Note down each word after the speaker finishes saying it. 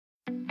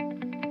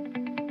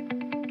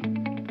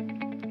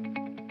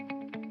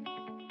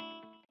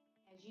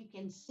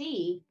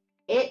see,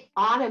 it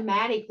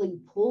automatically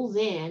pulls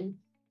in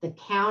the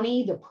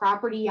county, the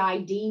property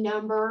ID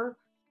number,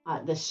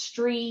 the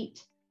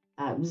street,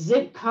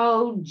 zip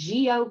code,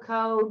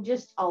 geocode,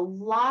 just a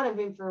lot of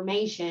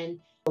information.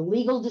 The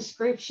legal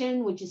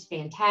description, which is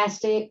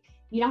fantastic.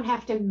 You don't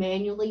have to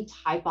manually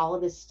type all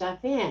of this stuff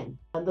in.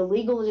 The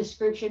legal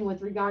description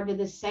with regard to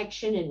this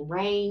section and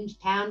range,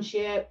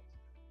 township,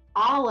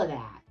 all of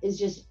that is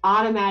just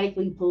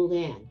automatically pulled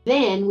in.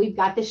 Then we've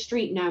got the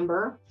street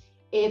number.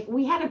 If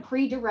we had a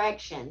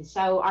pre-direction,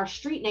 so our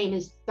street name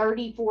is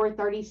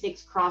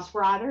 3436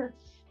 Crosswater,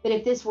 but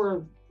if this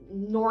were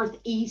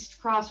Northeast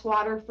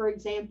Crosswater, for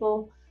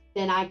example,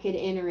 then I could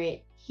enter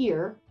it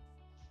here.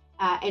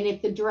 And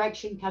if the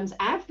direction comes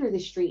after the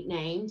street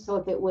name, so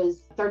if it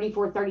was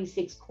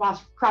 3436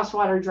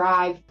 Crosswater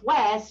Drive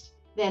West,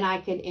 then I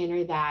could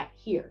enter that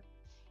here.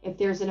 If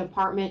there's an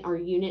apartment or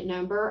unit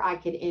number, I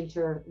could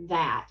enter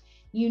that.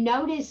 You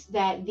notice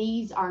that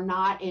these are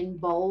not in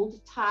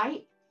bold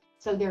type,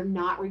 so they're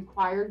not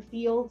required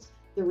fields.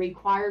 The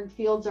required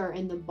fields are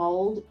in the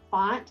bold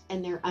font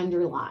and they're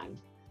underlined.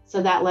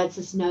 So that lets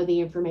us know the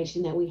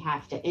information that we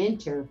have to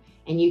enter.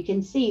 And you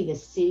can see the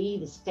city,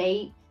 the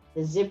state,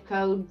 the zip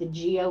code, the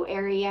geo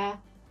area,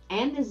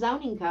 and the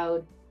zoning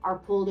code are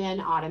pulled in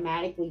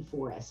automatically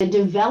for us. The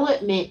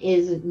development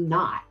is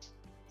not.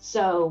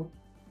 So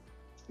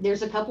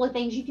there's a couple of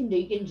things you can do.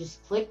 You can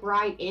just click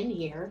right in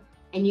here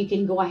and you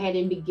can go ahead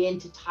and begin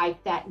to type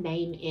that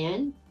name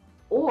in,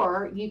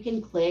 or you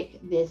can click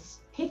this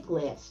pick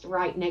list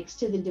right next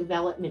to the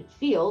development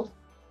field.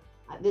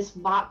 This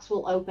box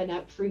will open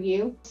up for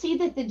you. See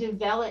that the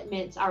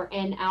developments are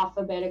in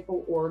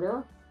alphabetical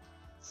order.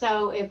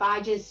 So if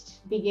I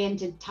just begin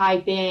to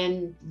type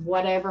in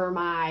whatever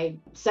my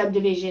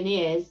subdivision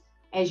is,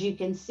 as you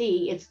can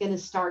see, it's going to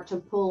start to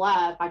pull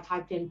up. I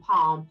typed in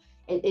Palm.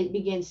 It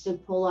begins to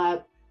pull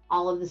up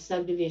all of the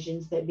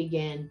subdivisions that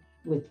begin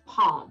with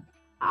Palm.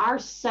 Our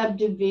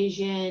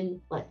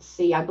subdivision, let's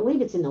see, I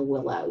believe it's in the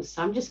Willows.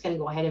 So I'm just going to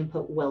go ahead and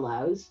put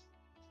Willows.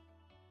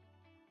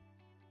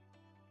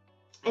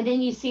 And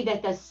then you see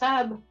that the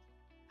sub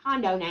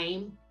condo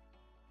name,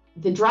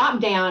 the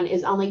drop down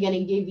is only going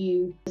to give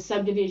you the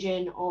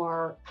subdivision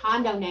or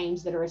condo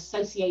names that are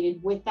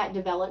associated with that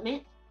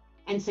development.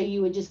 And so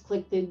you would just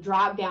click the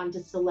drop down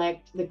to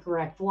select the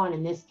correct one.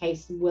 In this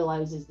case,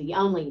 Willows is the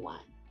only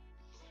one.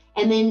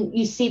 And then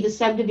you see the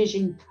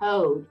subdivision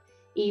code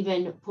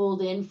even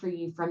pulled in for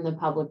you from the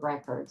public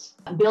records.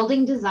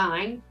 Building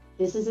design,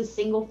 this is a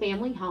single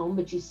family home,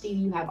 but you see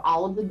you have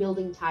all of the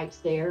building types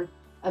there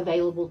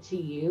available to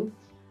you.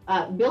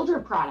 Builder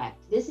product,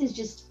 this is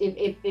just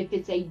if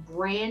it's a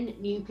brand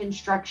new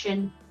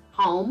construction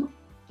home,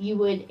 you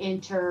would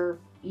enter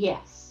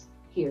yes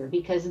here,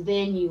 because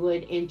then you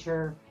would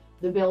enter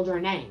the builder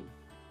name.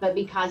 But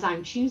because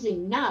I'm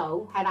choosing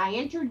no, had I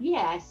entered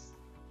yes,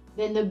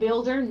 then the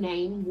builder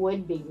name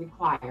would be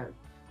required.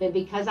 But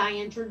because I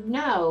entered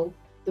no,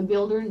 the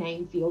builder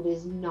name field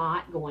is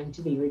not going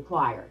to be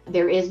required.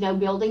 There is no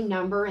building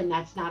number, and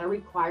that's not a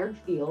required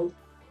field.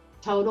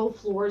 Total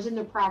floors in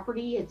the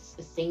property, it's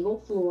a single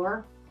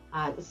floor,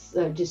 it's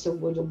just a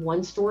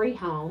one-story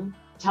home.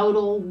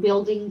 Total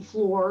building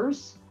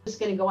floors, just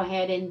going to go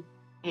ahead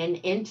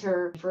and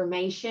enter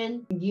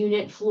information.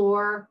 Unit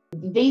floor,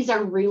 these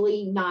are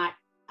really not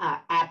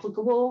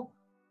applicable,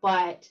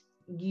 but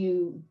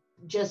you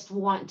just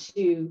want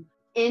to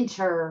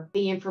enter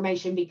the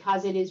information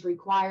because it is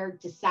required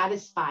to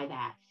satisfy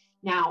that.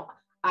 Now,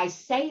 I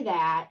say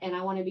that, and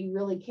I want to be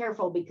really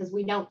careful because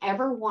we don't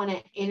ever want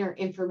to enter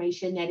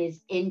information that is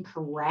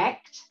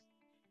incorrect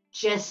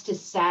just to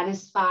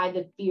satisfy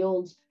the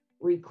field's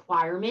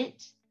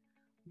requirement.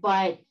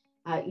 But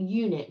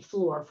unit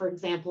floor, for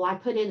example, I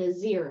put in a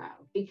 0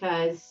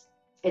 because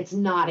it's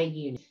not a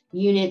unit.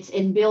 Units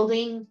in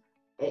building,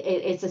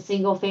 it's a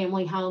single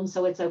family home,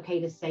 so it's okay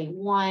to say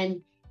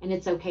 1. And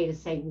it's okay to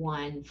say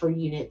 1 for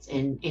units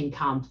in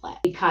complex,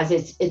 because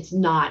it's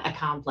not a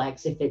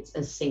complex if it's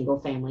a single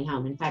family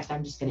home. In fact,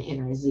 I'm just going to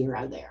enter a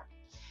 0 there.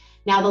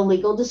 Now the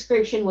legal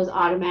description was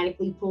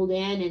automatically pulled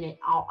in, and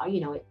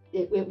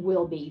it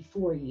will be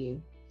for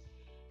you.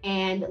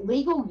 And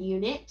legal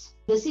unit,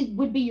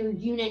 would be your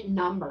unit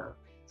number.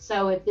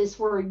 So if this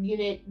were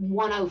unit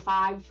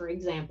 105, for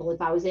example,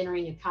 if I was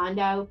entering a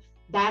condo,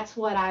 that's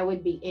what I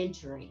would be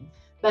entering.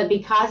 But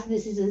because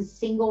this is a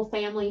single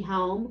family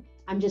home,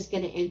 I'm just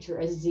going to enter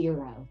a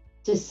 0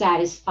 to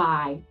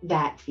satisfy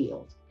that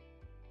field.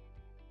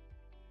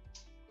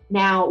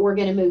 Now we're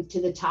going to move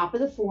to the top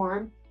of the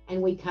form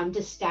and we come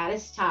to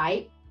status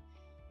type.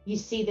 You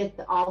see that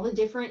all the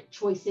different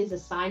choices,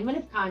 assignment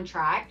of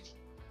contract,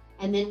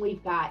 and then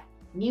we've got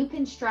new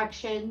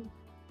construction,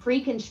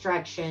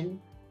 pre-construction,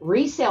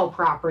 resale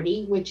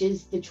property, which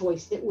is the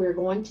choice that we're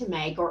going to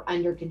make, or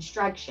under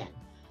construction.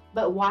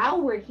 But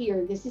while we're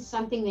here, this is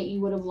something that you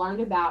would have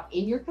learned about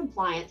in your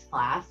compliance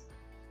class.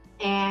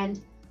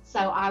 And so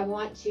I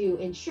want to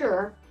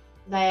ensure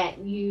that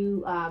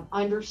you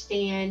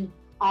understand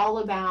all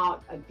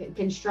about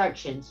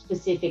construction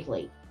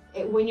specifically.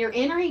 When you're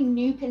entering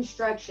new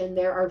construction,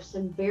 there are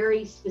some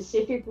very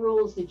specific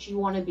rules that you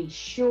want to be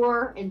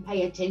sure and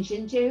pay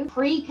attention to.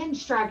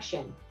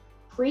 Pre-construction,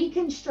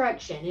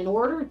 in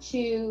order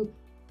to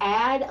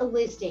add a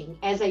listing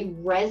as a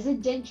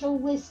residential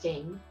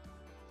listing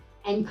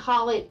and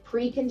call it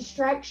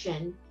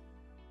pre-construction,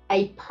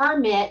 a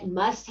permit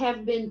must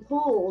have been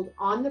pulled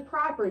on the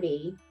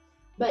property,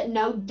 but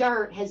no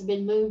dirt has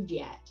been moved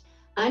yet.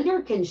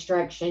 Under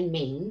construction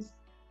means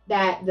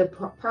that the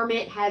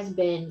permit has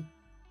been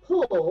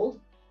pulled,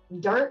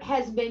 dirt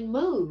has been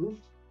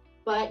moved,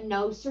 but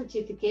no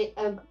certificate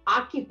of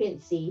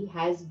occupancy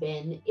has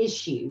been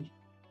issued.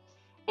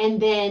 And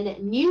then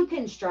new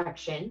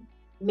construction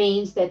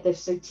means that the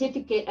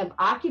certificate of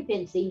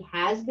occupancy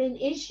has been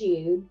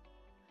issued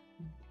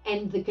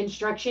and the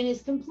construction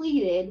is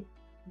completed,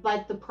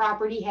 but the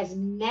property has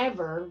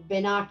never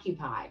been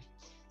occupied.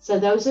 So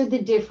those are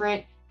the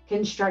different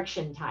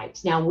construction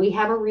types. Now we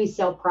have a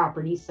resale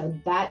property, so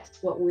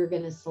that's what we're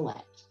going to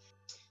select.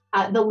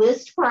 The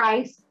list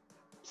price,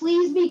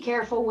 please be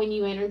careful when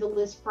you enter the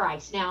list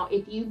price. Now,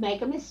 if you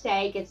make a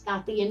mistake, it's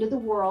not the end of the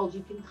world.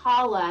 You can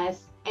call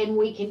us and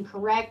we can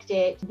correct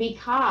it,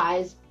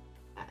 because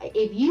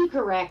if you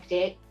correct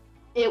it,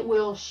 it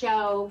will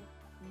show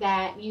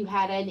that you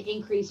had an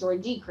increase or a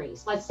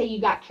decrease. Let's say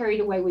you got carried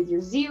away with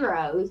your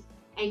zeros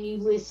and you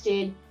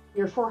listed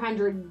your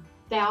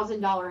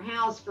 $400,000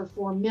 house for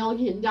 $4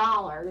 million,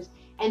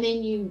 and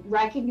then you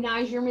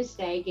recognize your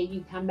mistake and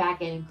you come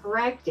back in and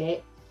correct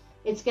it.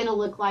 It's going to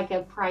look like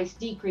a price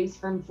decrease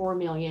from $4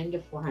 million to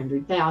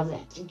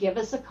 $400,000. Give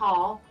us a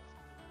call.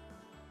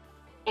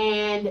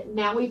 And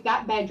now we've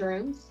got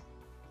bedrooms.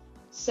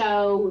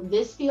 So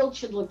this field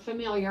should look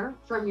familiar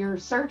from your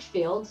search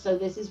field. So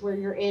this is where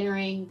you're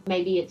entering,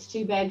 maybe it's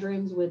 2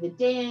 bedrooms with a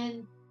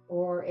den,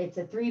 or it's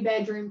a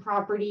 3-bedroom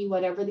property,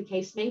 whatever the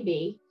case may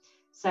be.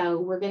 So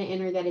we're going to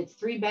enter that it's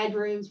 3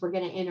 bedrooms. We're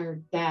going to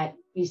enter that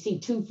you see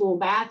 2 full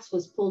baths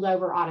was pulled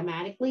over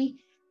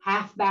automatically.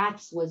 Half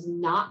baths was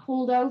not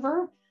pulled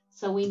over.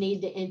 So we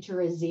need to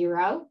enter a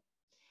 0.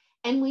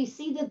 And we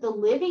see that the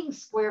living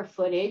square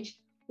footage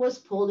was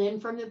pulled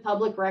in from the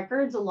public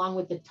records along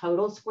with the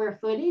total square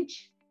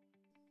footage.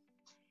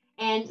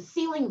 And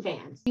ceiling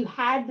fans. You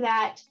had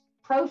that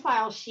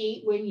profile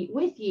sheet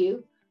with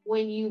you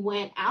when you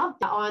went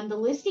out on the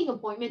listing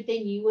appointment,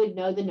 then you would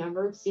know the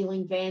number of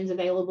ceiling fans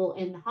available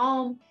in the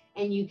home,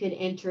 and you could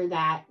enter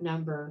that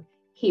number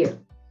here.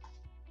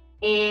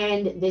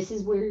 And this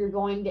is where you're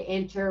going to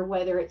enter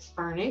whether it's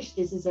furnished.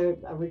 This is a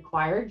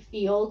required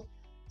field.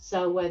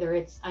 So whether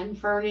it's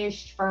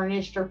unfurnished,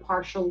 furnished, or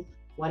partial,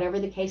 whatever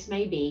the case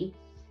may be.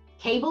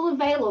 Cable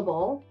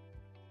available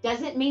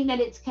doesn't mean that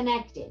it's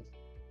connected.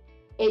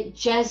 It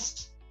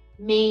just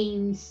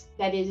means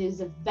that it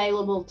is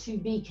available to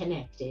be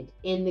connected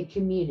in the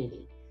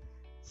community.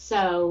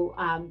 So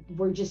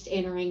we're just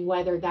entering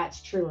whether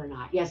that's true or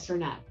not, yes or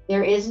no.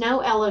 There is no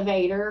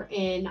elevator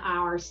in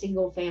our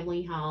single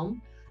family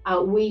home.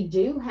 We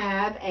do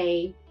have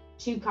a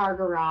 2-car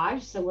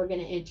garage, so we're going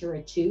to enter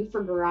a 2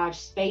 for garage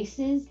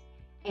spaces,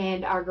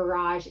 and our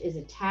garage is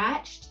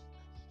attached.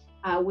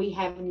 We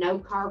have no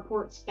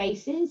carport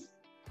spaces,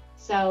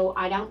 so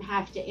I don't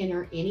have to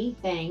enter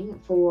anything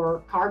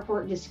for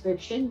carport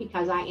description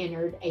because I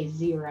entered a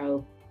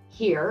 0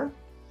 here.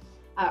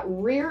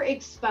 Rear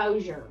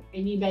exposure,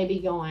 and you may be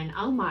going,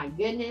 oh my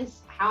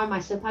goodness, how am I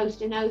supposed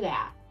to know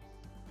that?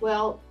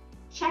 Well,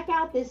 check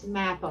out this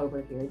map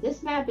over here.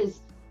 This map is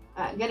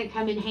going to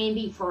come in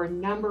handy for a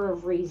number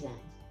of reasons.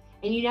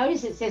 And you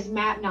notice it says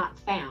map not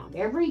found.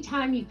 Every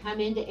time you come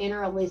in to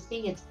enter a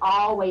listing, it's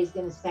always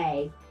going to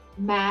say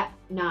map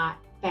not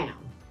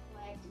found.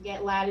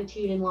 Get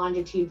latitude and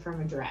longitude from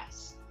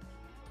address.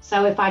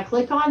 So if I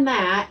click on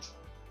that,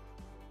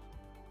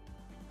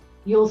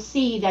 you'll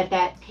see that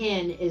that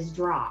pin is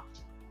dropped.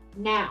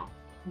 Now,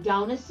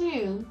 don't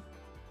assume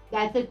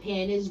that the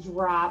pin is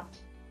dropped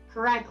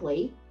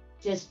correctly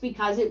just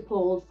because it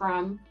pulled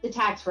from the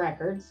tax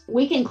records.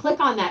 We can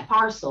click on that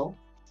parcel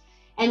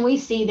and we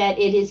see that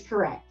it is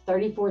correct,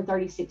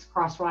 3436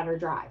 Crosswater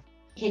Drive.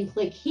 You can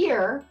click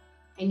here,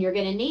 and you're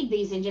going to need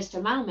these in just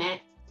a moment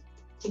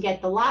to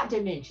get the lot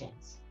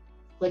dimensions.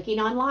 Clicking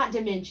on lot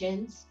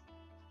dimensions,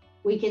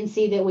 we can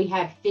see that we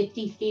have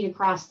 50 feet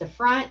across the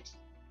front,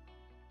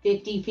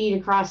 50 feet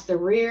across the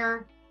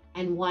rear,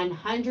 and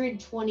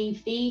 120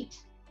 feet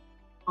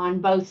on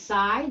both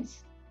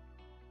sides.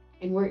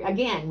 And we're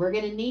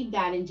going to need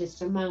that in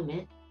just a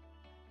moment.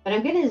 But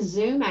I'm going to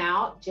zoom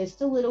out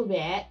just a little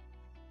bit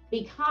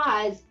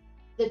because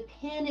the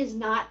pin is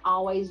not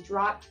always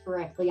dropped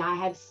correctly. I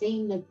have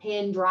seen the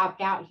pin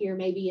dropped out here,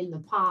 maybe in the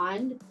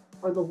pond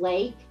or the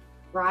lake,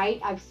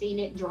 right? I've seen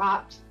it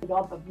dropped in the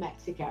Gulf of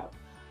Mexico.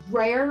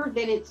 Rare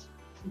that it's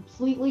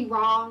completely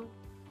wrong,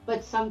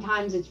 but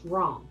sometimes it's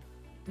wrong.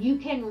 You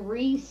can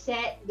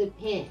reset the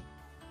pin.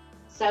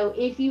 So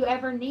if you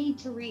ever need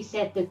to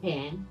reset the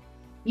pin,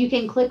 you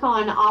can click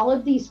on all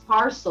of these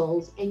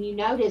parcels and you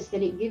notice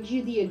that it gives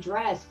you the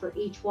address for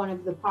each one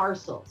of the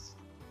parcels.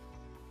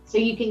 So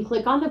you can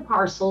click on the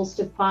parcels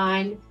to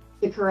find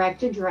the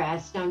correct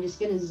address. Now I'm just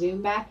going to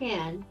zoom back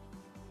in.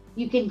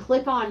 You can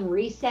click on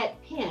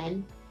Reset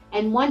PIN,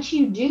 and once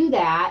you do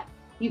that,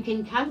 you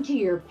can come to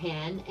your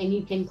PIN and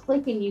you can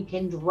click and you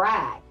can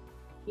drag.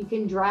 You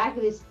can drag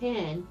this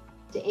PIN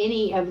to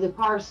any of the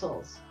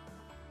parcels.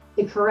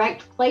 The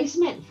correct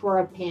placement for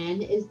a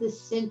PIN is the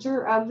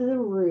center of the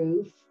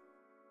roof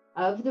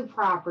of the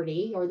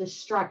property or the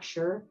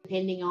structure,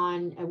 depending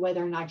on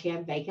whether or not you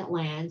have vacant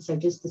land. So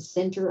just the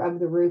center of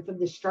the roof of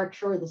the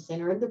structure or the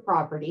center of the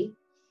property.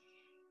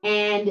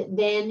 And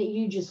then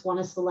you just want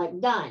to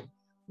select done.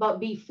 But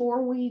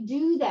before we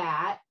do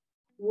that,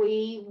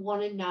 we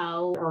want to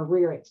know our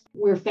rear.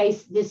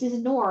 This is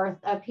north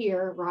up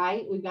here,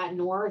 right? We've got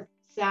north,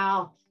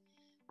 south,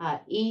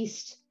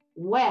 east,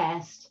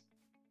 west.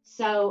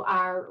 So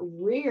our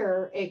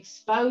rear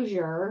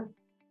exposure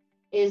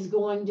is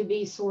going to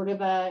be sort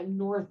of a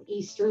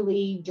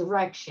northeasterly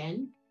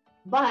direction.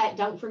 But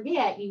don't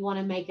forget, you want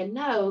to make a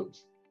note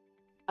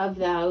of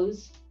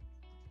those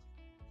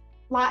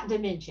lot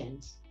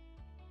dimensions,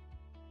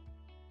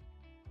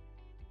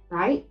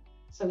 right?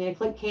 So I'm going to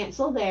click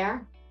cancel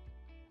there.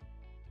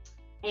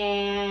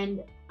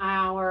 And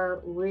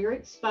our rear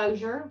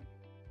exposure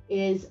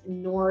is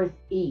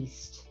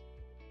northeast.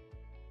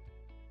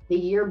 The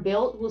year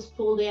built was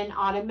pulled in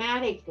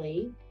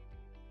automatically.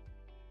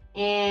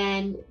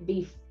 And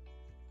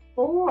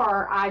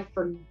before I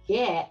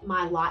forget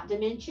my lot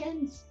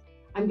dimensions,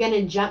 I'm going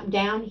to jump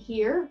down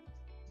here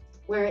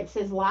where it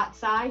says lot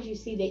size. You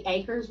see the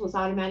acres was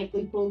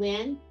automatically pulled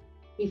in.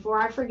 Before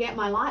I forget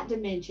my lot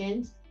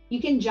dimensions, you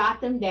can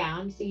jot them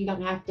down so you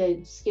don't have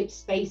to skip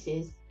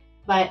spaces.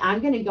 But I'm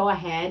going to go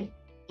ahead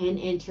and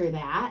enter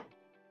that.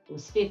 It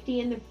was 50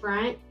 in the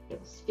front, it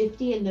was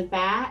 50 in the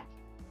back,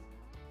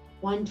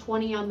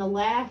 120 on the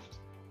left,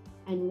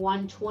 and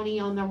 120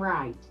 on the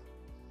right.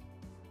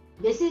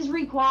 This is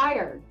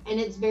required, and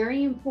it's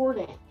very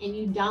important, and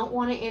you don't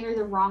want to enter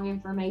the wrong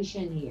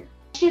information here.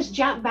 Let's just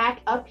jump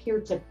back up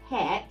here to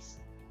pets.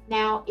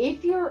 Now,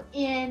 if you're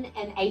in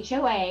an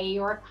HOA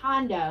or a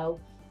condo,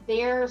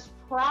 there's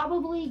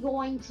probably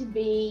going to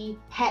be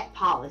pet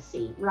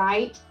policy,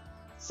 right?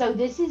 So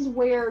this is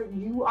where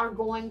you are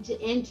going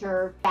to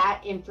enter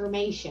that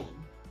information.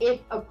 If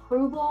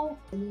approval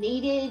is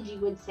needed, you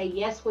would say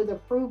yes with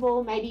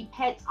approval. Maybe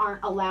pets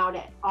aren't allowed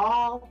at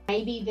all.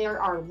 Maybe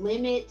there are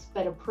limits,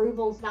 but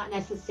approval's not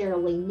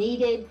necessarily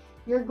needed.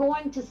 You're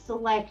going to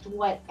select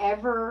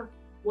whatever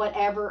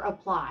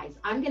applies.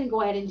 I'm going to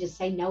go ahead and just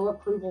say no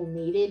approval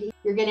needed.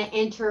 You're going to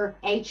enter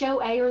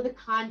HOA or the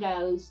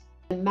condos,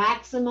 the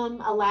maximum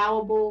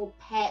allowable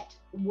pet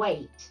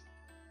weight.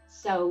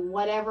 So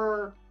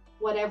whatever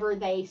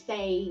they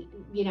say,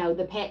 you know,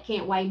 the pet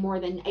can't weigh more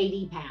than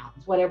 80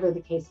 pounds, whatever the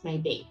case may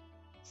be.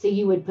 So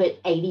you would put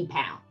 80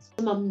 pounds.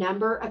 Maximum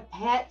number of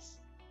pets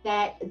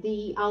that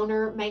the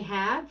owner may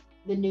have,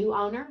 the new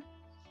owner.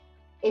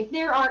 If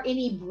there are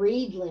any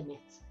breed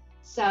limits.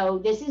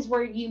 So this is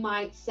where you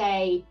might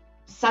say,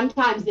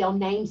 sometimes they'll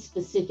name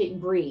specific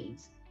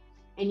breeds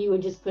and you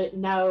would just put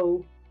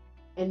no,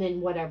 and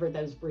then whatever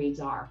those breeds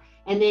are.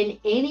 And then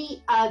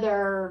any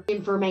other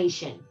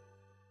information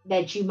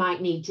that you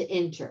might need to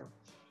enter.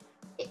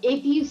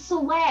 If you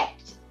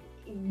select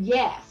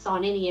yes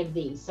on any of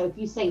these, so if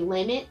you say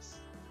limits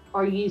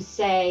or you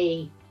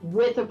say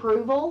with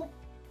approval,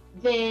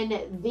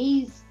 then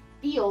these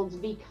fields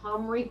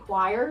become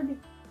required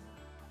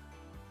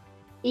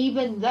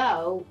even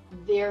though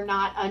they're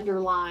not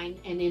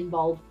underlined and in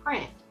bold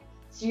print.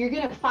 So you're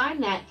going to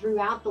find that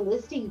throughout the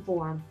listing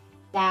form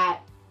that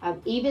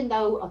even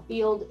though a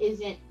field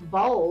isn't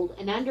bold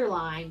and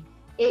underlined,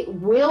 it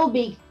will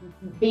be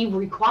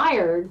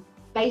required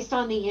based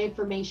on the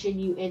information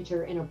you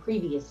enter in a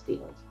previous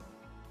field.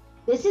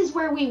 This is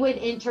where we would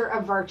enter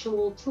a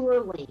virtual tour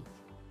link.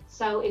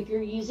 So if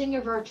you're using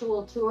a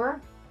virtual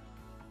tour,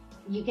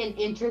 you can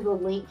enter the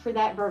link for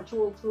that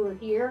virtual tour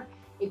here.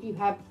 If you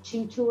have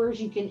 2 tours,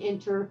 you can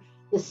enter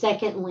the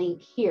second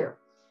link here.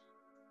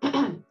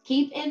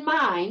 Keep in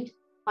mind,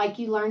 like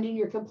you learned in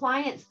your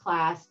compliance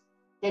class,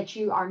 that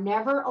you are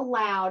never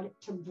allowed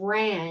to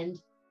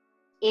brand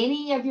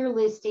any of your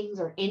listings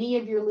or any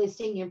of your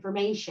listing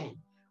information,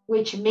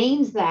 which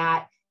means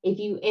that if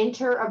you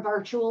enter a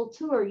virtual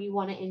tour, you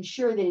want to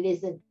ensure that it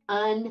is an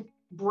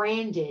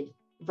unbranded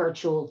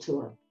virtual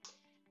tour.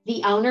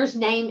 The owner's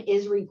name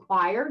is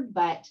required,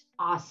 but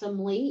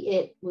awesomely,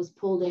 it was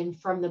pulled in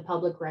from the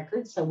public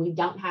record, so we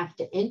don't have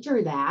to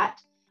enter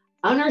that.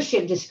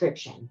 Ownership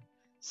description.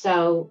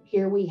 So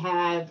here we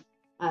have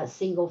a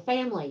single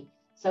family.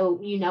 So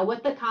you know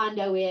what the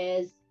condo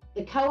is.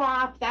 The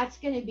co-op, that's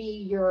going to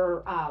be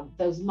your,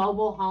 those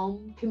mobile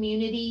home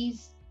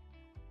communities.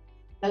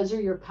 Those are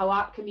your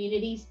co-op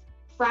communities.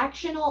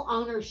 Fractional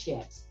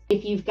ownerships.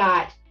 If you've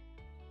got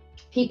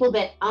people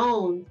that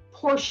own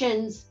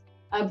portions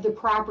of the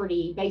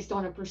property based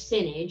on a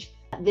percentage,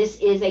 this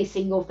is a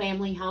single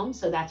family home,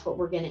 so that's what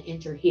we're going to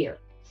enter here.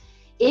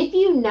 If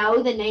you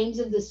know the names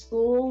of the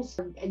schools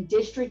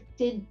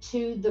districted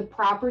to the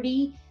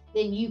property,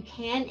 then you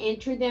can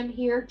enter them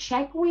here.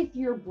 Check with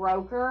your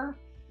broker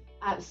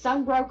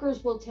Some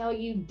brokers will tell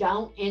you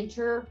don't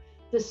enter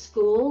the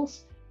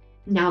schools.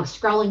 Now,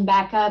 scrolling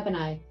back up, and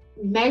a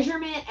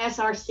measurement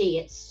SRC,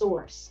 it's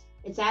source.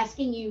 It's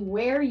asking you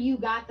where you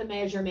got the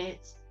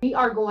measurements. We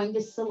are going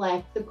to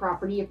select the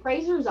property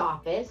appraiser's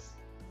office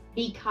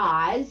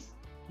because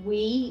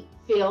we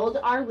filled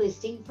our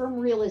listing from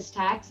Realist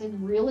Tax,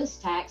 and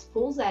Realist Tax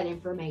pulls that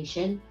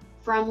information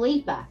from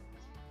LIPA.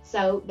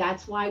 So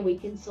that's why we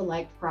can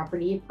select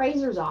property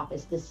appraiser's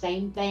office. The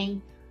same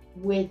thing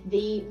with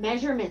the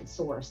measurement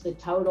source, the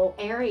total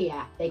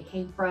area. They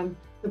came from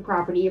the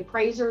property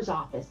appraiser's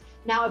office.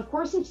 Now, of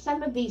course, if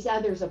some of these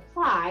others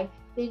apply,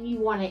 then you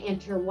want to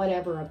enter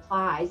whatever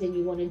applies, and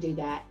you want to do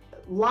that.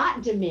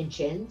 Lot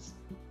dimensions,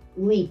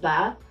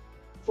 LIPA,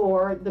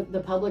 for the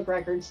public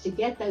records to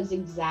get those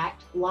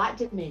exact lot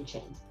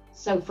dimensions.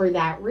 So for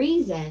that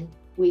reason,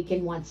 we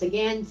can once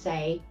again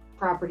say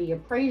property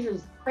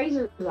appraiser's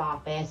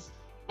office,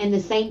 and the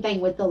same thing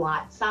with the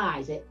lot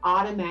size. It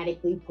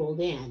automatically pulled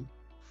in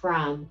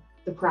from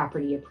the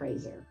property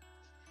appraiser.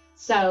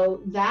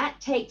 So that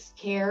takes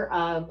care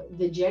of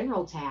the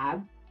general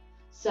tab.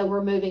 So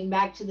we're moving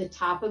back to the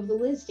top of the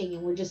listing,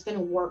 and we're just going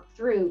to work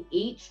through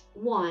each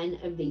one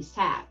of these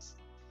tabs.